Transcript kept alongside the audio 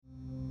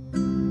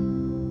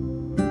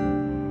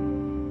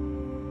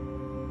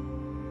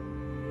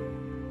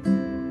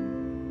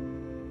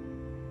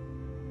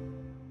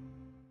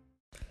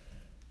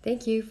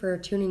Thank you for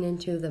tuning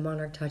into the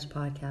Monarch Touch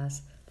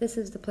podcast. This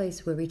is the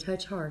place where we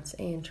touch hearts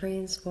and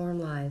transform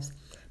lives.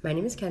 My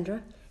name is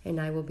Kendra,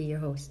 and I will be your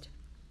host.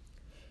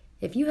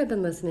 If you have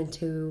been listening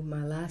to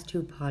my last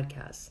two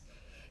podcasts,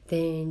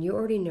 then you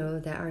already know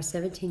that our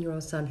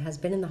 17-year-old son has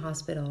been in the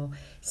hospital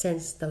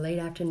since the late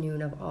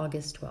afternoon of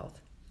August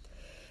 12th.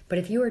 But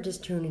if you are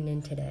just tuning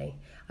in today,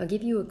 I'll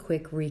give you a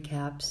quick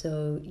recap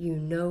so you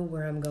know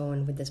where I'm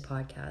going with this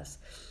podcast.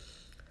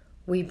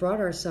 We brought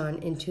our son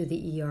into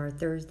the ER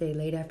Thursday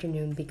late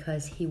afternoon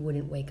because he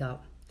wouldn't wake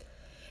up.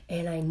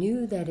 And I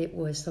knew that it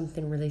was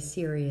something really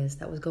serious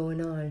that was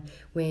going on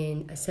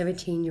when a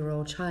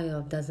 17-year-old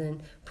child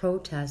doesn't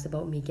protest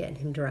about me getting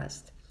him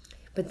dressed.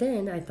 But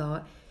then I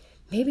thought,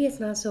 maybe it's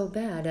not so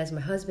bad, as my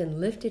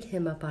husband lifted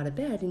him up out of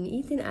bed and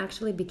Ethan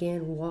actually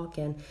began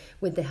walking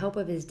with the help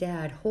of his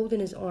dad holding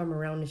his arm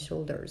around his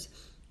shoulders.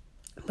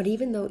 But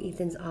even though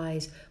Ethan's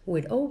eyes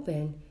would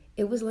open,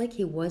 it was like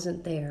he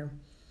wasn't there.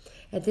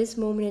 At this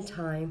moment in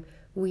time,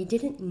 we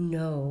didn't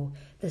know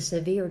the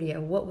severity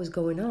of what was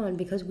going on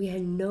because we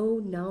had no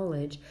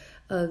knowledge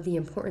of the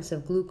importance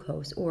of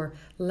glucose, or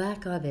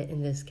lack of it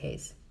in this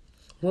case.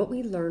 What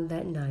we learned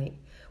that night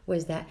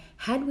was that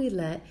had we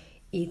let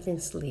Ethan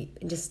sleep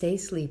and just stay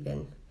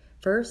sleeping,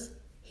 first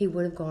he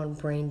would have gone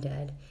brain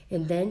dead,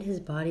 and then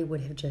his body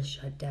would have just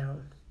shut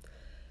down.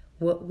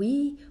 What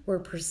we were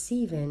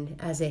perceiving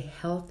as a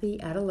healthy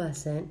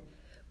adolescent,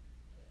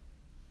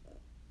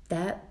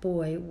 that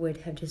boy would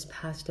have just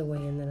passed away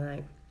in the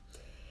night.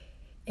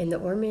 And the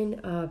Ormond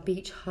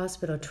Beach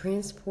Hospital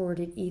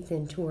transported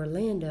Ethan to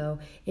Orlando,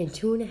 and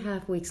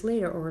 2.5 weeks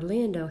later,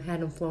 Orlando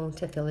had him flown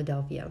to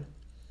Philadelphia.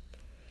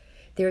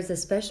 There's a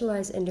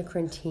specialized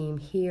endocrine team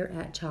here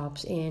at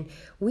CHOPS, and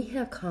we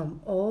have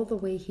come all the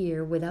way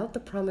here without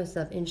the promise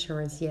of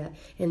insurance yet,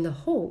 in the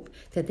hope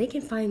that they can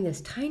find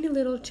this tiny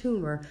little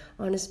tumor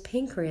on his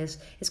pancreas.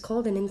 It's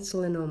called an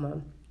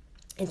insulinoma.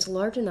 It's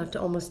large enough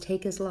to almost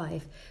take his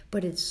life,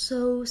 but it's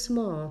so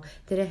small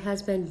that it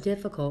has been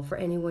difficult for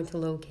anyone to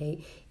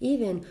locate,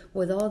 even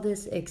with all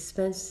this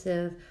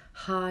expensive,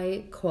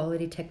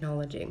 high-quality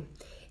technology.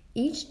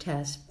 Each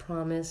test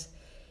brings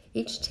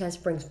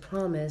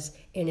promise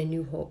and a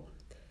new hope.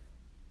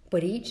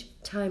 But each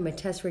time a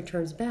test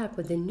returns back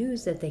with the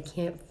news that they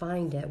can't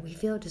find it, we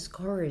feel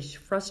discouraged,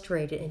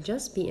 frustrated, and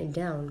just beaten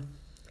down.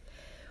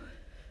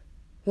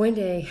 One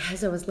day,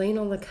 as I was laying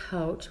on the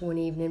couch one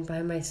evening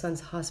by my son's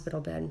hospital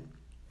bed,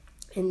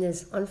 in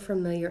this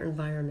unfamiliar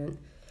environment,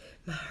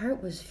 my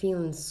heart was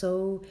feeling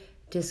so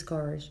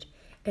discouraged,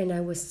 and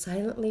I was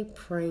silently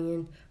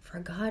praying for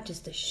God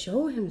just to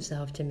show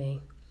himself to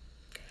me.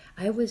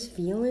 I was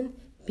feeling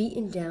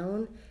beaten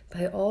down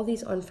by all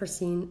these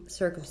unforeseen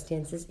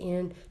circumstances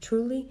and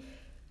truly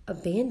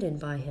abandoned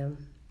by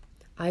him.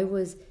 I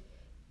was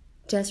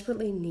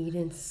desperately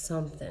needing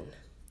something.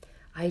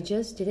 I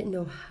just didn't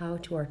know how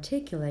to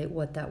articulate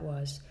what that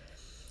was.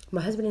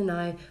 My husband and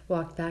I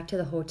walked back to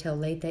the hotel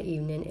late that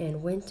evening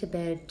and went to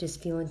bed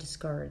just feeling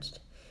discouraged.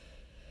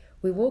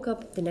 We woke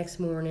up the next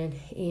morning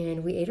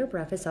and we ate our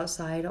breakfast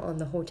outside on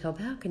the hotel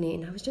balcony,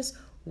 and I was just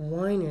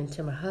whining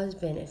to my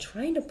husband and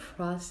trying to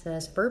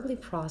verbally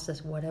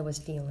process what I was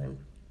feeling.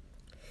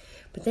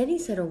 But then he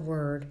said a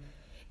word,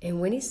 and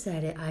when he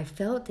said it, I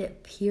felt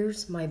it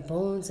pierce my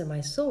bones and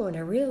my soul, and I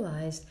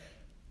realized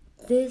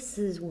this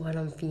is what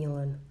I'm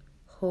feeling.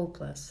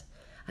 Hopeless.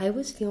 I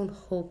was feeling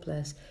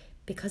hopeless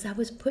because I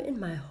was putting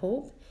my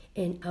hope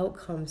in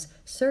outcomes,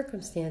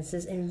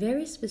 circumstances, and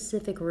very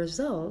specific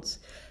results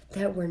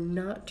that were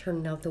not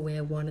turning out the way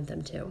I wanted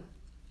them to.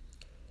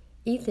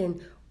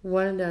 Ethan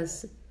wanted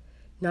us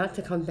not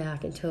to come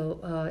back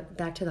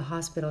back to the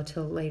hospital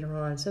till later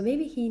on, so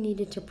maybe he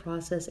needed to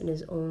process in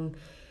his own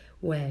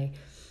way.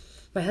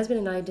 My husband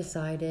and I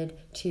decided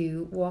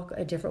to walk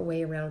a different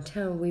way around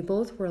town. We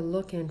both were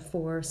looking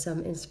for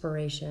some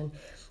inspiration.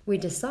 We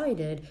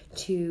decided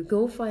to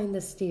go find the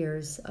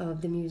stairs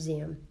of the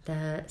museum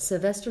that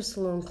Sylvester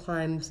Stallone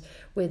climbs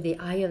with the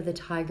Eye of the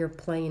Tiger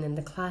playing in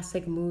the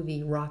classic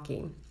movie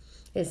Rocky.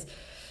 It's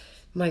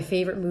my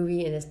favorite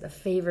movie, and it's the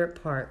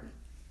favorite part.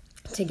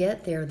 To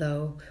get there,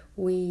 though,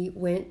 we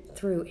went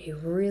through a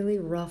really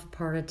rough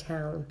part of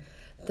town.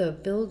 The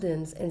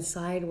buildings and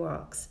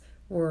sidewalks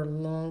were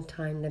long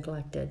time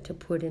neglected, to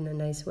put in a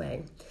nice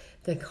way.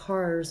 The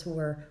cars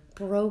were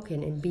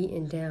broken and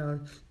beaten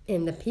down,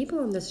 and the people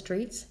on the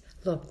streets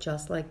looked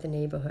just like the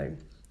neighborhood.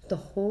 The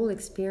whole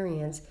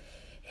experience,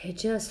 it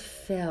just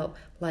felt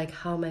like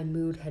how my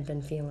mood had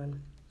been feeling.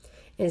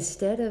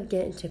 Instead of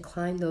getting to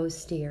climb those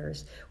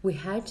stairs, we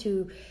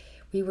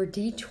were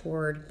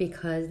detoured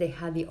because they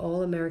had the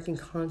All-American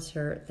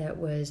concert that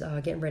was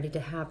getting ready to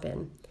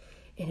happen.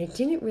 And it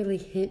didn't really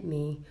hit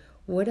me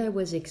what I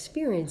was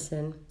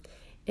experiencing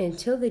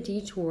until the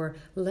detour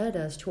led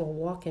us to a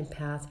walking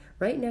path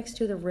right next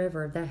to the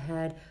river that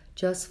had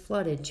just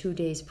flooded 2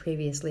 days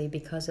previously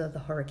because of the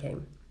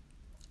hurricane.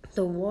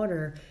 The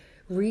water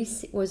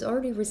was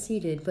already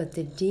receded, but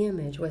the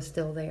damage was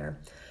still there.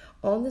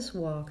 On this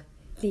walk,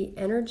 the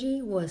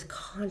energy was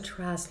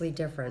contrastly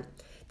different.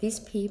 These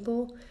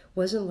people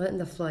wasn't letting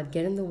the flood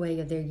get in the way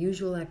of their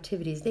usual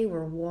activities. They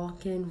were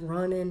walking,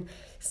 running,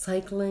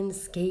 cycling,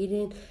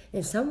 skating,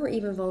 and some were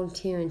even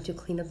volunteering to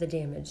clean up the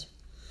damage.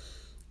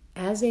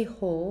 As a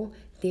whole,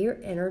 their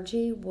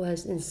energy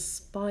was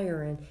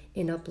inspiring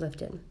and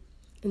uplifting.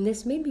 And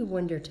this made me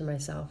wonder to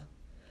myself,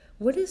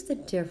 what is the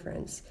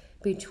difference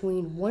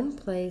between one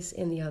place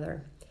and the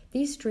other?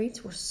 These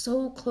streets were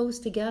so close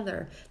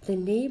together. The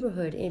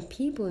neighborhood and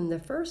people in the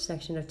first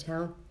section of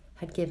town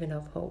had given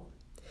up hope.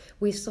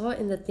 We saw it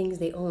in the things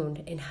they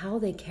owned and how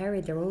they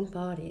carried their own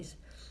bodies.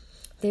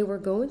 They were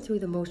going through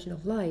the motion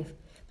of life,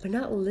 but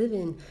not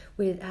living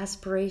with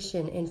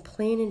aspiration and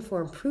planning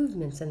for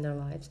improvements in their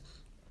lives.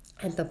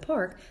 At the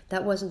park,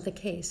 that wasn't the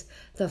case.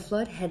 The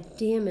flood had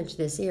damaged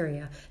this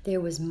area. There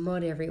was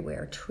mud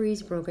everywhere,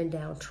 trees broken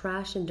down,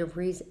 trash and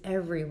debris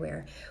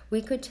everywhere.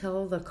 We could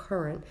tell the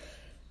current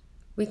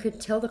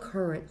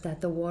that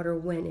the water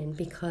went in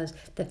because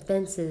the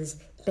fences,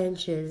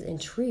 benches,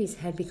 and trees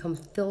had become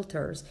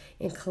filters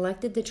and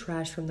collected the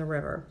trash from the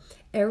river.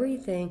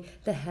 Everything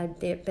that had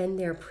been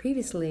there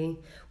previously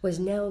was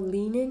now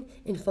leaning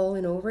and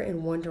falling over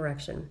in one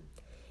direction.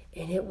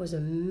 And it was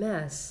a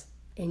mess,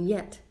 and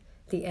yet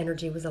the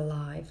energy was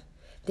alive.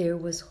 There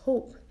was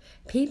hope.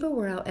 People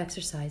were out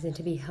exercising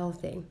to be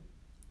healthy.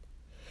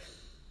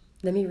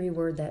 Let me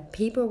reword that.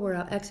 People were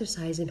out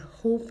exercising,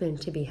 hoping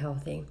to be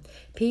healthy.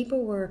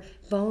 People were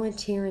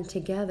volunteering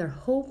together,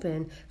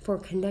 hoping for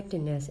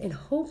connectedness and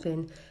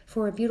hoping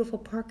for a beautiful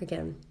park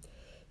again.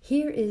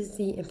 Here is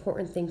the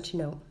important thing to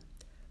note.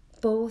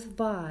 Both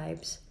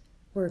vibes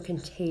were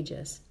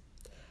contagious.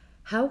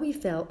 How we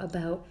felt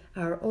about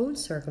our own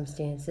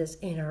circumstances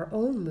and our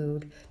own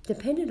mood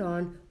depended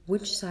on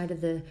which side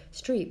of the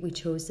street we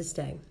chose to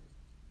stay.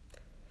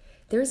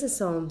 There's a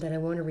psalm that I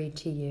want to read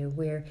to you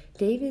where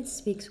David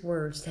speaks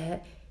words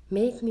that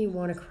make me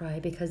want to cry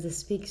because this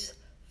speaks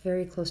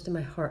very close to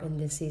my heart in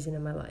this season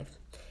of my life.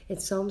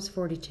 It's Psalms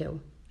 42.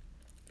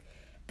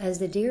 As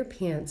the deer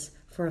pants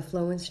for a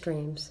flow in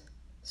streams,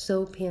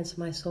 so pants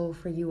my soul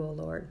for you, O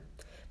Lord.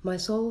 My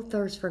soul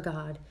thirsts for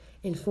God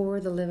and for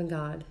the living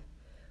God.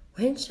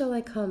 When shall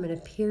I come and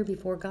appear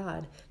before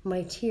God?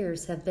 My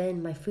tears have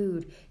been my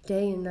food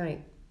day and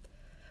night.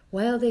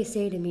 While they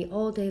say to me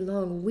all day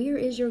long, where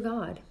is your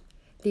God?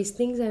 These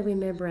things I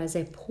remember as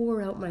I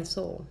pour out my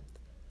soul.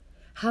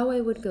 How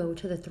I would go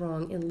to the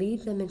throng and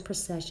lead them in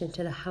procession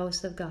to the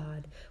house of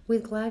God,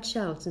 with glad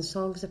shouts and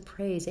songs of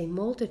praise, a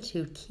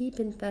multitude keep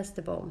in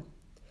festival.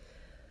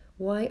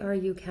 Why are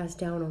you cast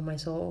down, O my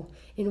soul?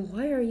 And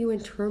why are you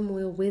in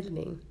turmoil with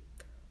me?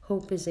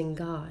 Hope is in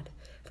God,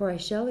 for I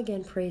shall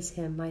again praise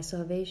him, my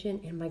salvation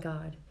and my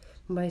God.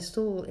 My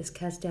soul is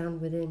cast down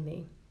within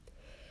me.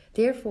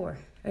 Therefore,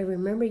 I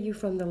remember you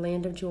from the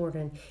land of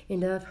Jordan,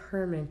 and of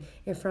Hermon,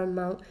 and from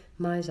Mount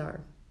Mizar.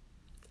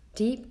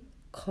 Deep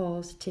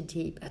calls to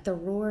deep at the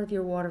roar of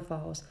your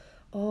waterfalls.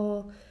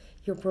 All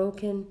your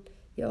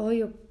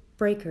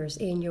breakers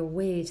and your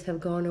waves have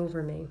gone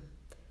over me.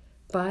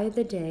 By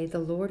the day the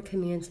Lord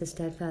commands his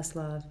steadfast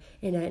love,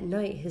 and at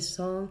night his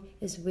song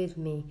is with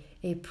me,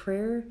 a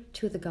prayer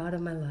to the God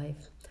of my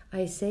life.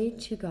 I say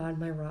to God,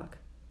 my rock,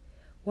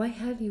 why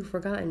have you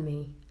forgotten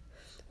me?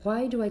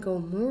 Why do I go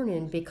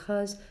mourning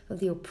because of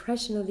the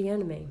oppression of the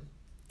enemy?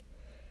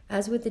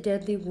 As with the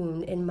deadly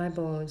wound in my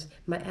bones,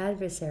 my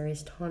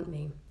adversaries taunt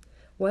me,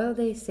 while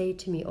they say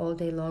to me all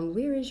day long,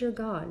 where is your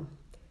God?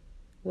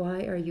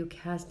 Why are you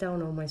cast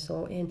down, O my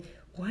soul, and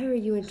why are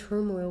you in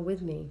turmoil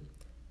with me?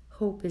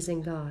 Hope is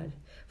in God,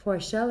 for I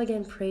shall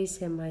again praise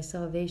him, my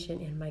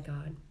salvation and my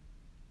God.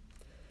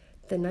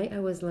 The night I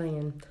was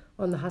laying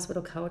on the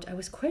hospital couch, I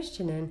was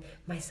questioning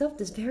myself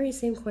this very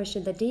same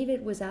question that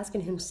David was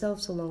asking himself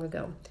so long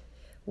ago.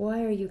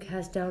 Why are you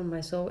cast down,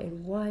 my soul,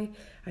 and why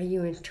are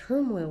you in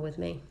turmoil with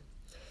me?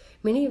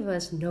 Many of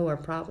us know our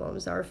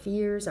problems, our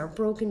fears, our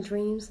broken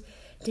dreams.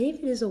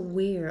 David is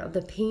aware of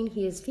the pain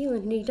he is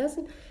feeling, and he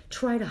doesn't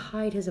try to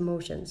hide his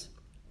emotions.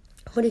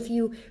 But if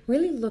you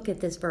really look at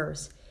this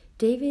verse,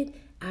 David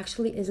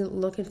actually isn't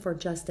looking for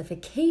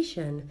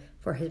justification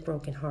for his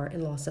broken heart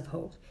and loss of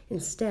hope.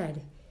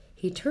 Instead,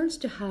 he turns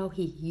to how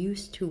he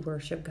used to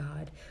worship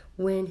God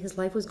when his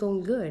life was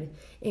going good,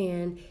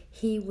 and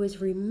he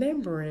was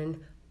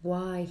remembering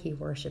why he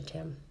worshiped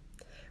him.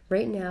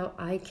 Right now,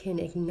 I can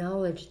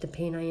acknowledge the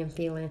pain I am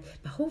feeling.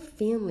 My whole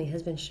family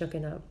has been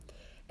shooken up.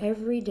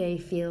 Every day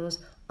feels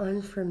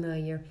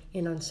unfamiliar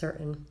and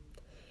uncertain.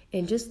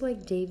 And just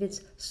like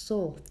David's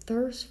soul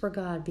thirsts for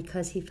God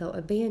because he felt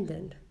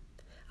abandoned,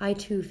 I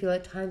too feel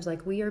at times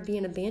like we are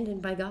being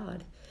abandoned by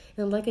God.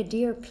 And like a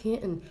deer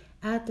panting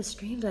at the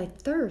streams, I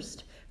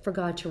thirst for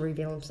God to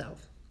reveal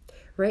himself.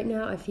 Right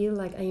now, I feel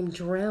like I am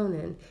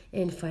drowning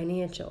in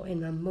financial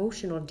and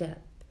emotional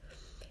debt.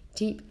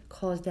 Deep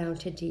calls down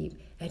to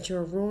deep at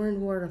your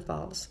roaring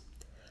waterfalls.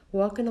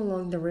 Walking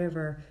along the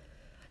river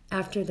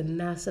after the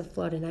massive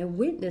flood, and I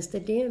witnessed the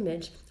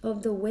damage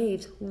of the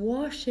waves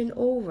washing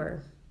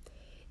over.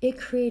 It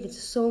created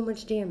so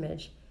much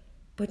damage.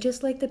 But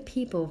just like the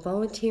people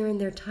volunteering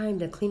their time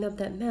to clean up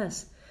that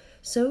mess,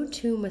 so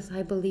too must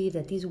I believe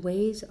that these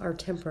waves are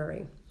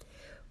temporary.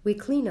 We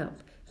clean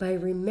up by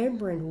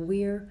remembering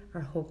where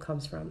our hope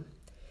comes from.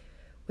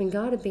 When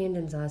God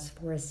abandons us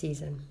for a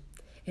season,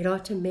 it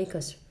ought to make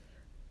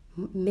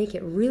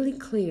it really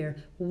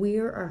clear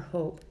where our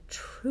hope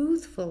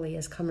truthfully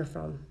is coming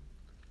from.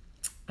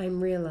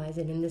 I'm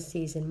realizing in this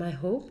season, my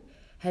hope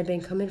had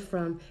been coming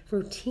from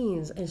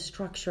routines and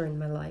structure in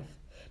my life.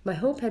 My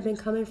hope had been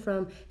coming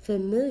from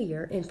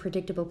familiar and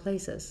predictable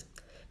places.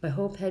 My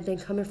hope had been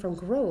coming from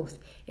growth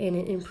and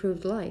an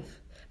improved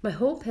life. My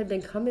hope had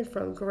been coming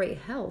from great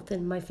health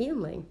and my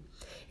family.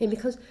 And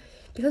because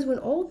when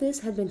all this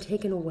had been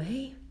taken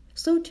away,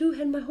 so too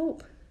had my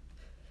hope.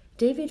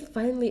 David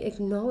finally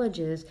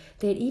acknowledges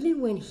that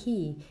even when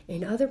he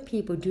and other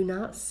people do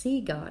not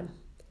see God,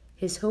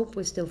 his hope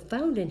was still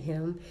found in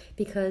him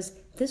because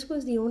this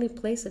was the only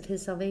place of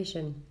his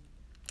salvation.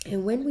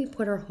 And when we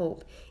put our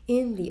hope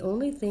in the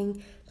only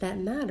thing that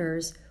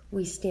matters,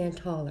 we stand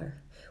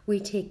taller. We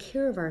take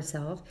care of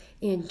ourselves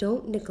and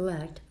don't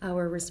neglect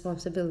our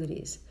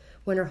responsibilities.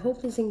 When our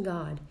hope is in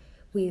God,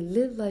 we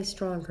live life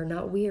stronger,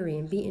 not weary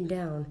and beaten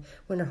down.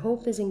 When our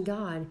hope is in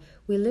God,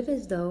 we live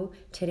as though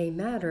today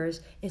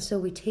matters, and so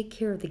we take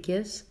care of the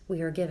gifts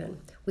we are given.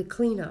 We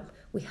clean up,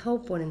 we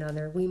help one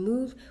another, we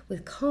move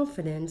with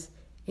confidence,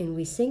 and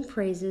we sing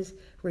praises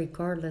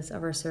regardless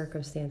of our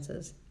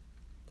circumstances.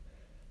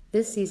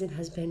 This season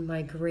has been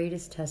my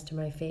greatest test to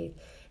my faith,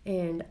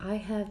 and I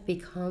have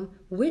become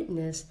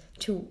witness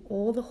to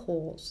all the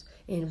holes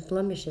and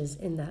blemishes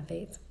in that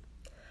faith.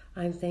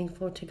 I'm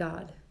thankful to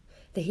God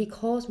that He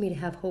calls me to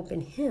have hope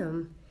in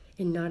Him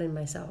and not in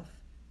myself.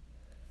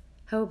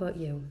 How about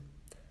you?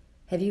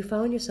 Have you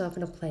found yourself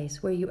in a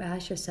place where you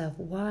ask yourself,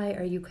 why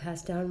are you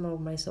cast down, O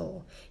my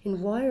soul?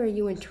 And why are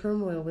you in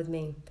turmoil with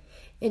me?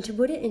 And to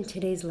put it in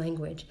today's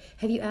language,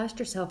 have you asked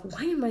yourself,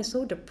 why am I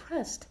so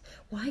depressed?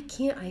 Why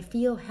can't I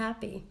feel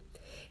happy?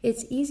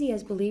 It's easy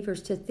as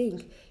believers to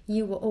think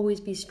you will always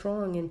be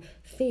strong in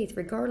faith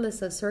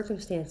regardless of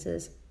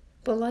circumstances.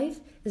 But life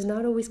is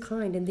not always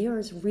kind, and there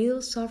is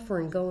real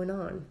suffering going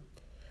on.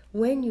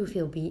 When you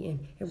feel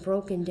beaten and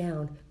broken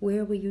down,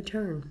 where will you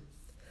turn?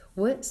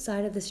 What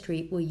side of the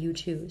street will you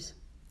choose?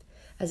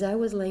 As I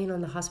was laying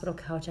on the hospital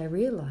couch, I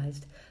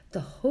realized the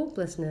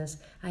hopelessness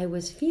I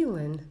was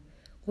feeling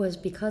was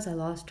because I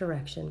lost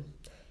direction.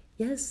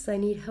 Yes, I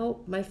need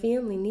help. My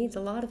family needs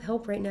a lot of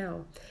help right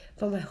now.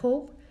 But my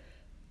hope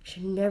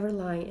should never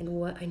lie in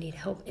what I need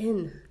help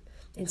in.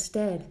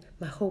 Instead,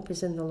 my hope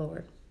is in the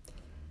Lord,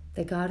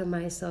 the God of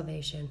my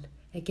salvation.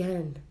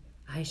 Again,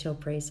 I shall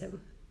praise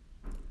Him.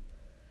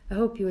 I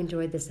hope you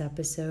enjoyed this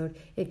episode.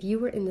 If you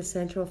were in the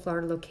Central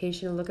Florida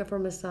location looking for a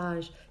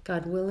massage,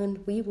 God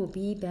willing, we will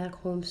be back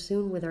home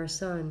soon with our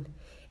son,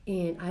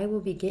 and I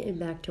will be getting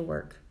back to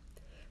work.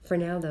 For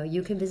now, though,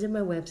 you can visit my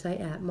website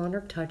at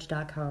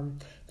monarchtouch.com.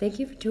 Thank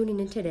you for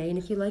tuning in today, and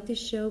if you like this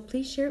show,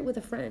 please share it with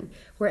a friend.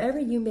 Wherever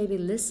you may be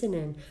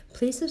listening,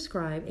 please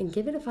subscribe and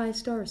give it a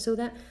 5-star so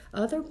that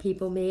other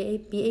people may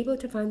be able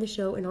to find the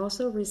show and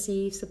also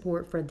receive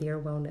support for their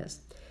wellness.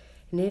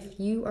 And if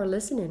you are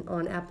listening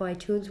on Apple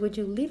iTunes, would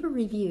you leave a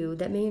review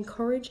that may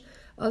encourage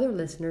other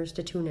listeners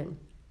to tune in?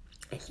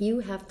 If you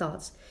have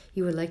thoughts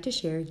you would like to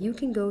share, you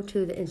can go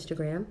to the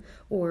Instagram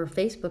or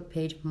Facebook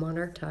page,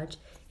 Monarch Touch,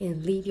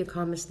 and leave your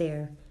comments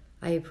there.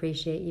 I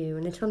appreciate you.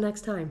 And until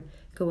next time,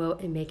 go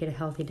out and make it a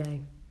healthy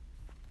day.